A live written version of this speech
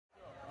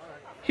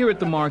Here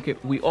at the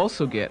market, we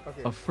also get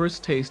a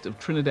first taste of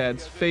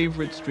Trinidad's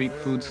favorite street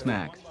food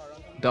snack,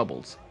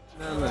 doubles.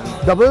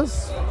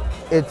 Doubles,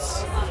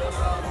 it's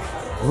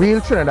real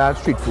Trinidad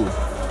street food.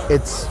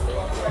 It's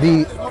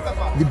the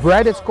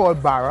bread is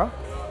called bara.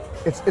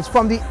 It's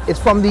from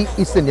the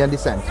East Indian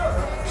descent.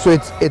 So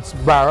it's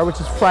bara,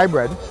 which is fried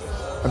bread,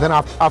 and then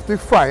after we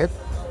fry it,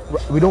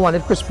 we don't want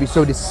it crispy,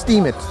 so we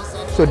steam it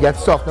so it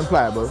gets soft and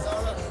pliable.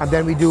 And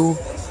then we do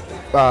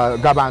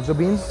garbanzo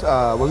beans,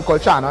 what we call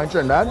chana in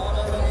Trinidad.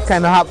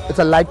 It's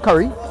a light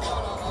curry,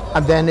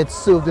 and then it's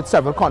served with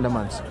several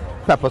condiments: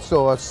 pepper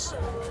sauce,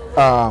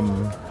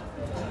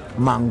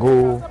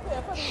 mango,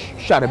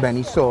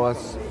 shadabeni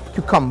sauce,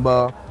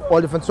 cucumber,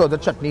 all different sorts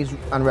of chutneys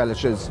and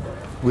relishes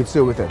we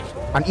serve with it.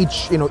 And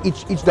each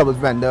doubles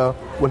vendor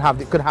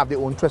could have their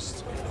own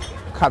twist,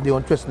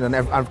 and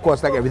of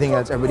course, like everything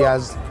else, everybody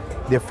has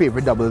their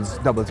favorite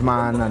doubles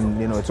man,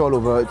 and it's all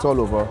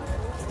over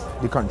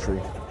the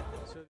country.